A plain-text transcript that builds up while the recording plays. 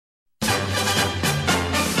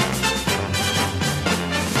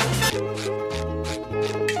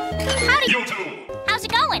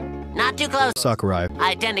not too close. Sakurai.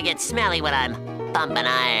 I tend to get smelly when I'm pumping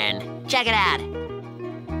iron. Check it out.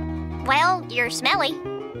 Well, you're smelly.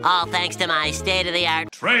 All thanks to my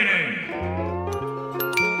state-of-the-art Training!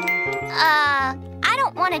 I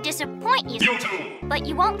don't want to disappoint you, Mewtwo! but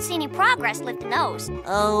you won't see any progress lifting those.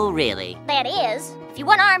 Oh, really? That is, if you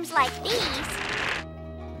want arms like these.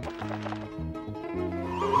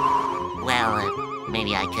 Well,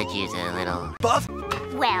 maybe I could use a little... Buff?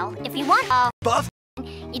 Well, if you want Buff?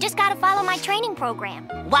 you just gotta follow my training program.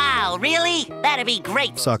 Wow, really? That'd be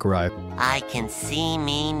great. Sakurai. I can see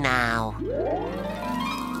me now.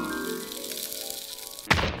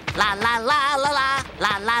 La la la la la,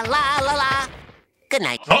 la la la la la. Good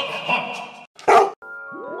night.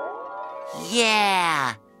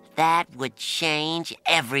 Yeah, that would change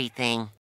everything.